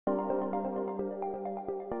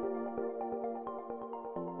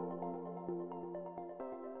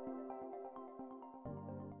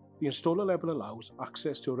The installer level allows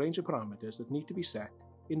access to a range of parameters that need to be set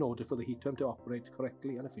in order for the heat pump to operate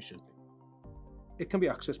correctly and efficiently. It can be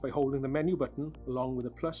accessed by holding the menu button along with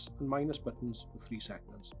the plus and minus buttons for 3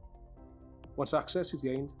 seconds. Once access is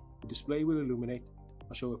gained, the display will illuminate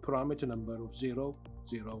and show a parameter number of 0,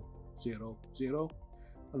 0, 0, 0,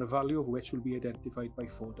 and a value of which will be identified by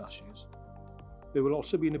 4 dashes. There will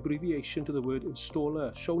also be an abbreviation to the word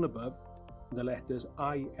installer shown above and the letters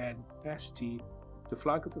INST to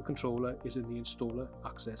flag that the controller is in the installer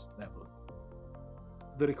access level.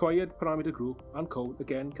 The required parameter group and code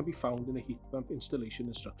again can be found in the heat pump installation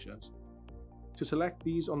instructions. To select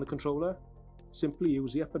these on the controller, simply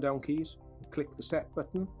use the up and down keys and click the set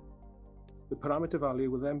button. The parameter value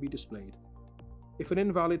will then be displayed. If an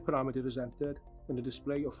invalid parameter is entered, then a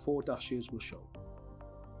display of 4 dashes will show.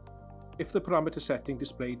 If the parameter setting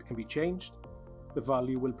displayed can be changed, the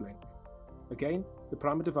value will blink. Again, the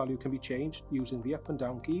parameter value can be changed using the up and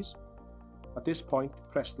down keys. At this point,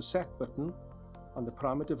 press the set button and the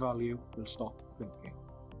parameter value will stop blinking.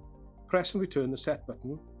 Press and return the set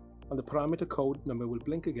button and the parameter code number will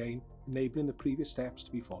blink again, enabling the previous steps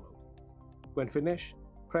to be followed. When finished,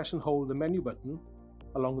 press and hold the menu button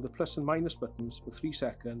along with the plus and minus buttons for 3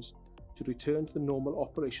 seconds to return to the normal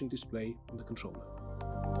operation display on the controller.